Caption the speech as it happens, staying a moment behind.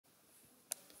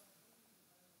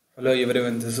Hello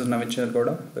everyone, this is Navin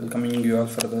Goda welcoming you all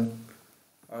for the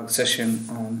session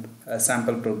on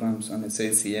sample programs on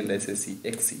SIC and SIC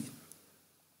SICXE.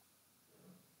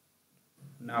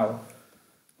 Now,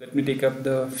 let me take up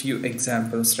the few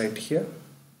examples right here.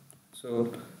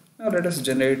 So, now let us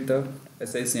generate the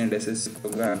SIC and SIC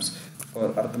programs for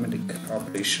arithmetic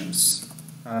operations,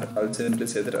 or I'll simply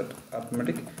say that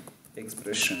arithmetic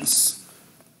expressions.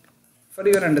 For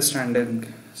your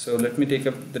understanding, so let me take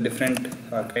up the different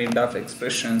kind of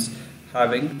expressions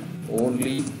having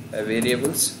only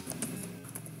variables.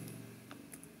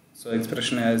 So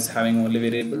expression as having only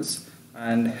variables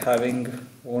and having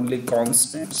only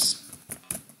constants,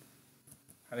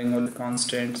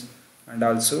 and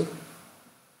also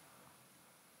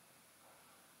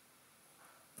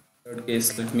third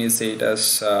case, let me say it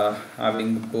as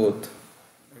having both,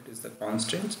 it is the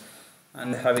constants,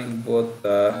 and having both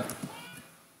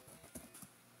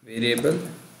variable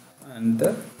and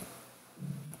the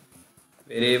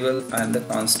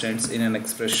constants in an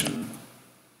expression,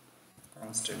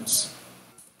 constants.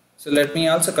 So let me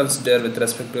also consider with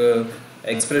respect to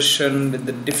expression with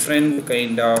the different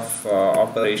kind of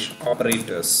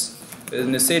operators.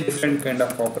 When you say different kind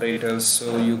of operators,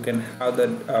 so you can have the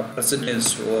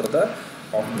precedence over the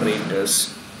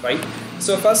operators, right?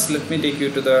 So first let me take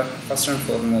you to the first and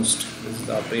foremost, this is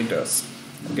the operators.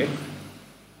 Okay,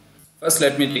 first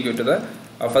let me take you to the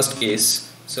first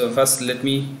case. So first let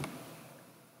me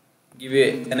give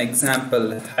you an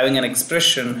example having an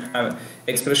expression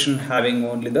having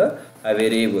only the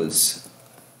variables,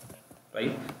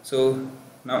 right? So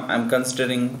now I'm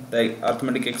considering the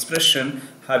arithmetic expression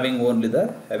having only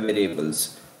the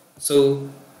variables. So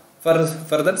for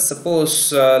that,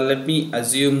 suppose let me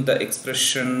assume the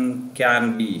expression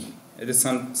can be, it is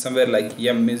somewhere like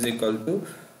m is equal to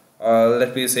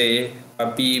let me say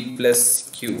p plus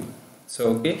q. So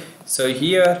okay, so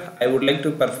here I would like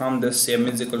to perform this m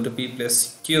is equal to p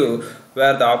plus q,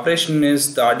 where the operation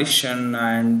is the addition,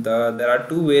 and there are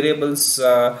two variables,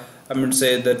 I would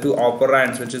say the two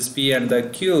operands, which is p and the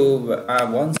q.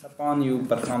 Once upon you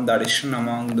perform the addition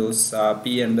among those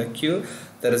p and the q,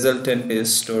 the resultant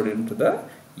is stored into the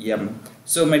m.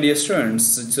 So my dear students,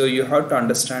 so you have to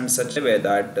understand such a way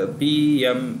that p,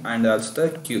 m and also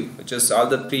the q, which is all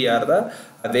the three are the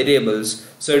variables.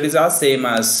 So it is as same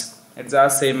as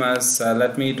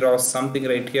let me draw something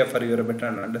right here for your better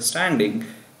understanding.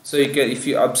 So you can, if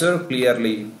you observe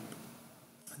clearly,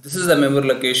 this is the memory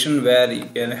location where you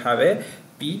can have a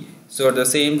p. So at the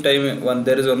same time,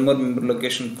 there is one more memory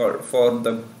location for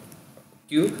the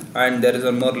q, and there is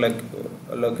one more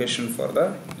location for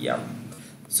the m.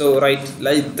 So right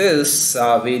like this,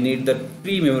 we need the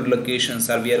three memory locations,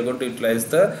 or we are going to utilize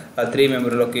the three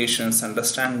memory locations.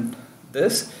 Understand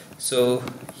this? So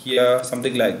here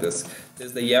something like this. This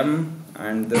is the m,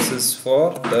 and this is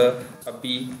for the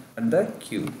p and the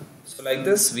q. So like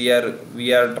this, we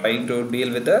are trying to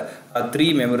deal with the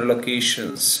three memory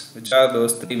locations. Which are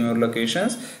those three memory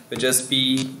locations? Which is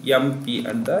p, m, p,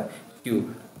 and the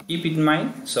q. Keep it in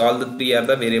mind. So all the three are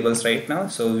the variables right now.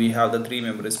 So we have the three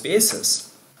memory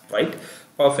spaces, right?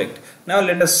 Perfect. Now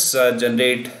let us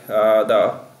generate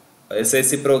the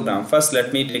SIC program. First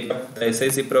let me take up the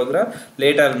SIC program,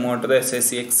 later I'll move on to the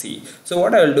SIC SICXE. So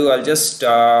what I will do, I'll just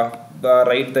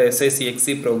write the SIC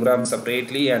SICXE program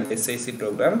separately and SIC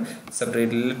program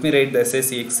separately. Let me write the SIC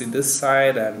SICXE this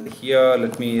side, and here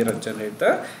let me generate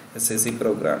the SIC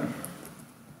program,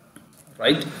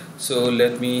 right? So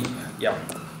let me, yeah,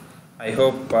 I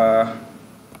hope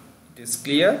it is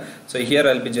clear. So here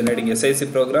I'll be generating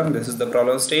SIC program. This is the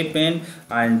problem statement,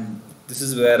 and this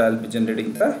is where I'll be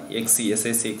generating the SIC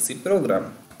SICXE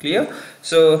program. Clear?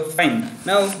 So fine.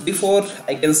 Now before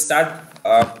I can start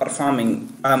performing,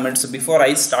 before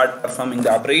I start performing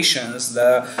the operations,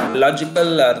 the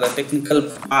logical or the technical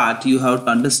part you have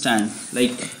to understand,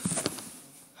 like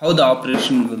how the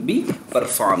operation will be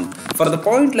performed. For the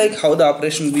point like how the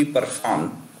operation will be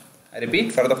performed, I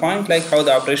repeat, for the point like how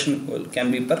the operation can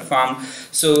be performed,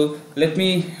 so let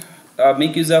me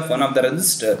make use of one of the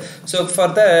register. So for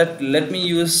that, let me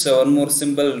use one more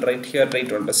symbol right here, try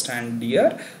to understand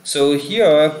here. So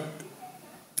here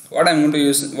what I'm going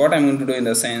to do in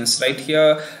the sense, right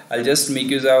here I'll just make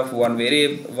use of one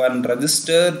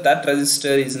register. That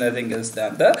register is nothing else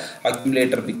than the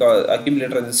accumulator, because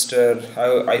accumulator register,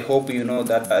 I hope you know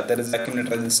that there is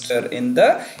accumulator register in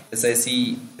the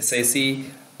SIC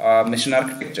machine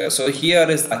architecture. So here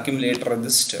is the accumulator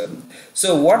register.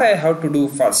 So what I have to do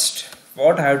first,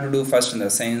 in the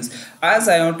sense, as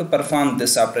I want to perform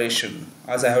this operation,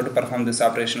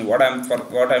 what I'm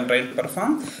trying to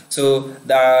perform, so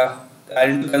the I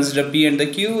need to consider P and the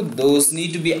Q. Those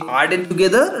need to be added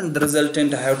together, and the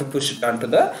resultant I have to push it onto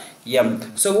the M.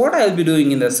 So what I will be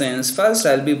doing in the sense, first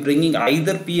I will be bringing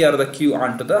either P or the Q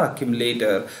onto the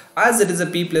accumulator. As it is a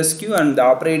P plus Q and the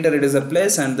operator it is a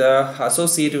plus, and the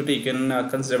associativity you can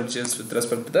consider, which is with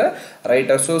respect to the right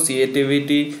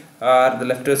associativity or the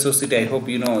left associativity. I hope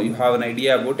you have an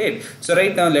idea about it. So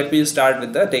right now let me start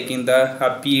with the taking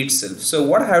the P itself. So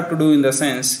what I have to do in the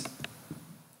sense,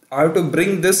 I have to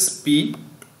bring this P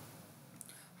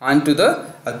onto the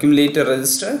accumulator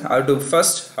register. I have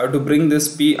to bring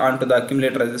this P onto the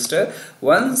accumulator register.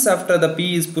 Once after the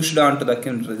P is pushed onto the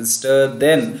accumulator register,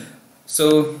 then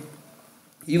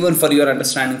even for your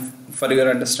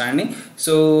understanding,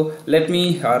 so let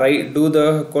me do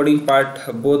the coding part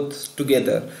both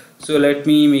together. So let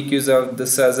me make use of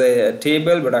this as a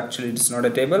table, but actually it's not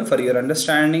a table. For your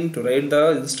understanding, to write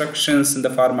the instructions in the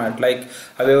format, like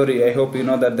however I hope you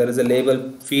know that there is a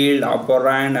label field,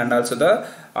 operand, and also the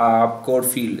code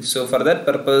field. So for that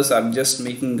purpose I'm just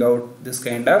making out this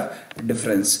kind of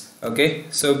difference. Okay,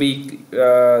 so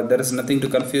there is nothing to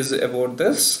confuse about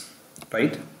this,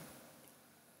 right?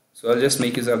 So I'll just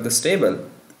make use of this table.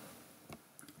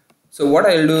 So what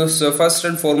I'll do, so first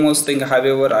and foremost thing,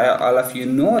 however, all of you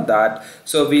know that,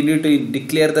 so we need to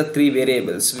declare the three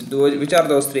variables. Which are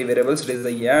those three variables? It is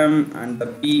the M and the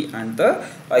P and the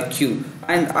Q.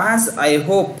 And as I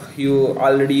hope you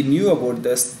already knew about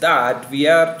this, that we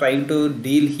are trying to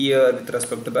deal here with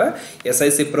respect to the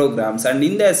SIC programs, and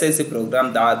in the SIC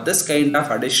program this kind of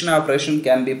addition operation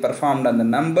can be performed on the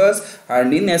numbers,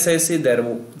 and in SIC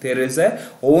there is a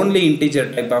only integer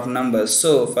type of numbers.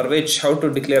 So for which, how to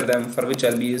declare them, for which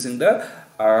I'll be using the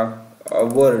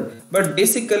word. But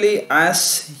basically,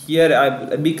 as here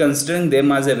I'll be considering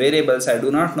them as a variables, I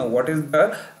do not know what is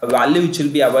the value which will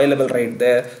be available right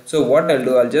there. So what I'll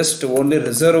do, I'll just only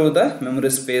reserve the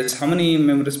memory space. How many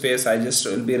memory space? I just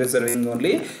will be reserving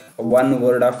only one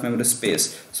word of memory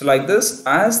space. So like this,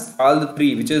 as all the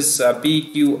three, which is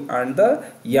P, Q and the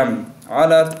M,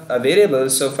 all are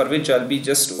variables, so for which I'll be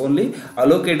just only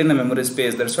allocating the memory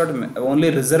space. That's what,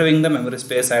 only reserving the memory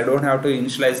space. I don't have to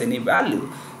initialize any value,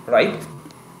 right?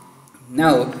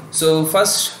 Now, so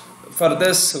first for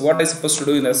this, what I'm supposed to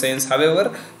do in the sense,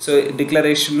 however, so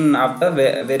declaration of the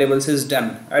variables is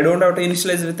done. I don't have to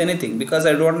initialize with anything because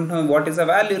I don't know what is the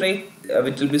value, right,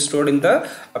 which will be stored in the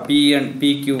P and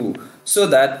PQ. So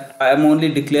that I am only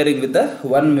declaring with the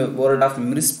one word of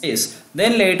memory space.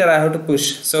 Then later I have to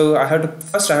push. So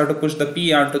first I have to push the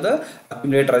P onto the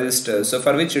accumulator register. So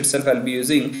for which itself I'll be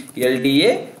using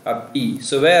LDA P.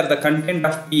 So where the content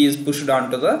of P is pushed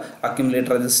onto the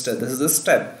accumulator register. This is the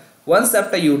step. Once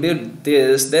after you did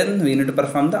this, then we need to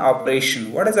perform the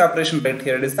operation. What is the operation right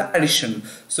here? It is the addition.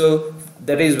 So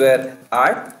that is where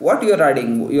add. What you are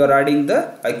adding? You are adding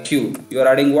the Q. You are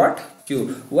adding what?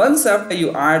 Q. Once after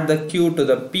you add the Q to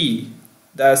the P,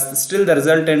 still the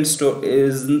resultant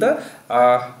is in the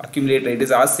accumulator. It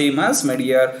is as same as, my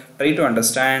dear, try to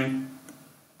understand.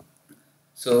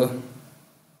 So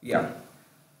yeah,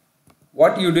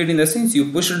 what you did in the sense,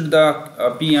 you pushed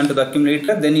the P onto the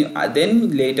accumulator,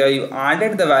 then later you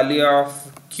added the value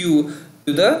of Q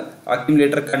to the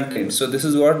accumulator content. So this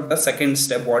is what the second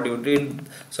step what you did.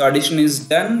 So addition is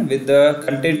done with the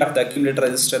content of the accumulator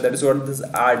register. That is what this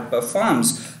add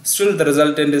performs. Still the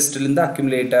resultant is still in the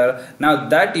accumulator. Now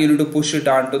that you need to push it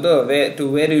onto the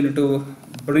where you need to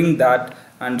bring that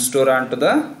and store onto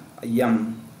the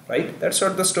M, right? That's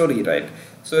what the story, right?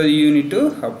 So you need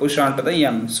to push onto the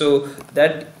M. So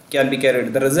that can be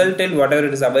carried. The resultant, whatever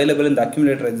it is available in the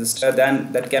accumulator register,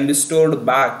 then that can be stored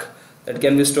back. That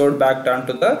can be stored back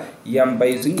onto the M by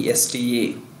using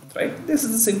STA, right? This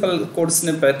is a simple code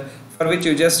snippet for which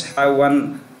you just have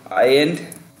one end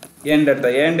at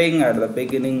the ending, at the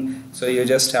beginning. So you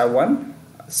just have one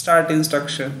start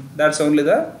instruction. That's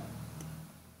a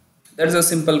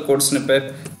simple code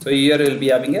snippet. So here you will be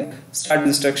having a start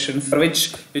instruction for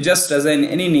which you just assign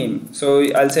any name. So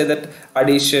I'll say that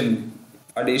addition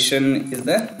is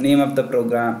the name of the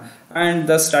program, and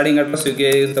the starting address you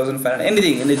give 1500,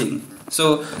 anything.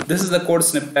 So this is the code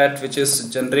snippet which is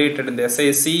generated in the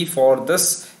SIC for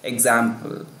this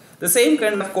example. The same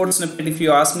kind of code snippet, if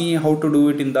you ask me how to do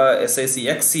it in the SIC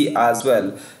SICXE as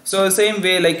well. So same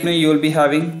way, like you will be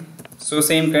having, so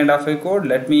same kind of a code.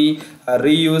 Let me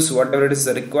reuse whatever it is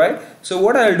required. So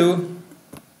what I'll do,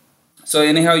 so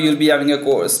anyhow you'll be having a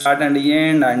code start and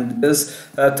end, and this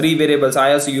three variables.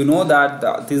 I also, you know that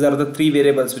these are the three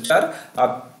variables which are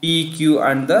P, Q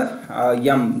and the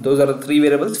M. Those are the three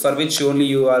variables for which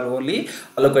you are only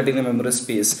allocating the memory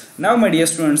space. Now my dear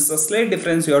students, the slight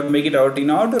difference you have to make it out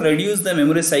in order to reduce the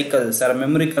memory cycles or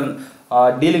memory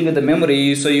dealing with the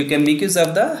memory, so you can make use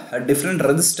of the different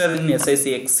register in SIC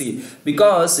SICXE,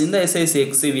 because in the SIC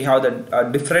SICXE we have the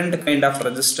different kind of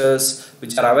registers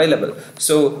which are available.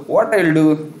 So what I will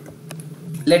do,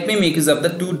 let me make use of the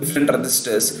two different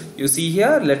registers. You see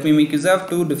here, let me make use of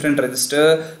two different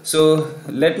register. So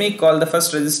let me call the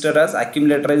first register as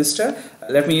accumulate register.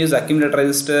 Let me use accumulate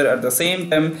register. At the same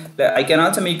time, I can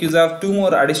also make use of two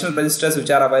more additional registers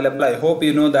which are available. I hope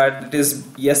you know that it is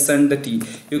S and the T.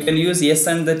 You can use S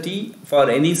and the T for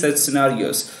any such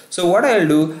scenarios. So what I'll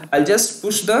do, I'll just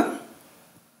push the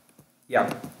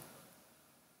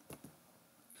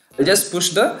I'll just push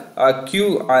the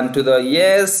Q onto the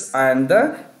S and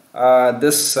the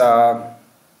this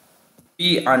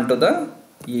P onto the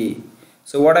A.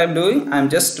 So what I'm doing, I'm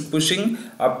just pushing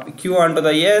up Q onto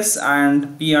the S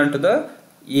and P onto the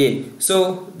A.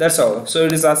 So that's all. So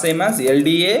it is the same as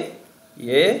LDA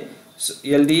A, so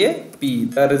LDA P.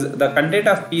 The content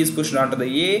of P is pushed onto the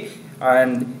A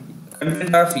and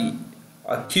content of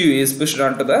Q is pushed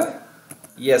onto the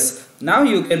S. Now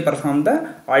you can perform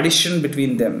the addition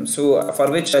between them. So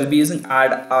for which I'll be using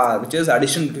add R, which is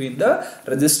addition between the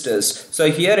registers. So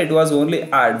here it was only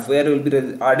add, where we'll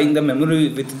be adding the memory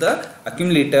with the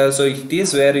accumulator. So it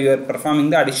is where you are performing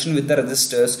the addition with the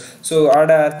registers. So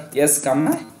add S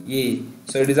comma A.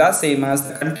 So it is the same as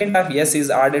the content of S is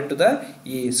added to the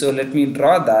A. So let me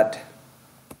draw that.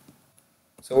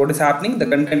 So what is happening? The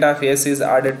content of S is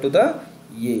added to the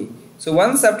A. So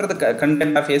once after the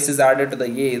content of S is added to the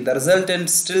A, the resultant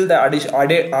still the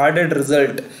added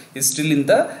result is still in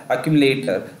the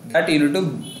accumulator. That you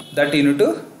need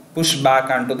to push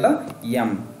back onto the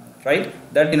M, right?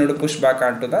 That you need to push back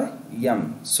onto the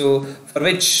M. So for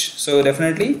which, so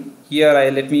definitely here I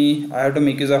have to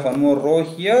make use of one more row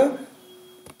here.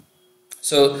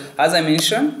 So as I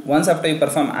mentioned, once after you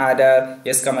perform add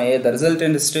S comma A, the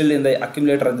resultant is still in the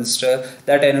accumulator register.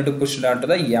 That I need to push it down to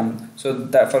the M. So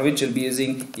that for which you'll be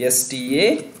using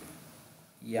STA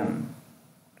M,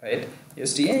 right?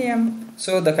 STA M.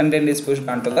 So the content is pushed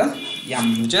onto the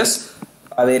M, which is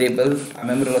a variable, a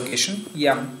memory location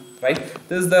M. Right,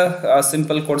 this is the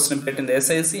simple code snippet in the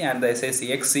SIC and the SIC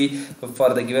SICXE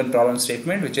for the given problem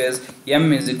statement, which is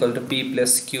M is equal to P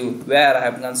plus Q, where I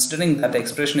am considering that the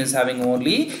expression is having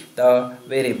only the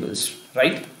variables.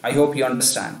 Right, I hope you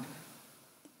understand.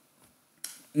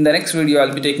 In the next video,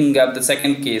 I'll be taking up the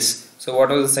second case. So what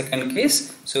was the second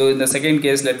case? So in the second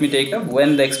case, let me take up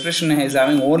when the expression is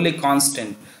having only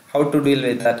constant, how to deal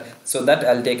with that. So that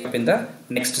I'll take up in the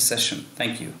next session.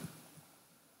 Thank you.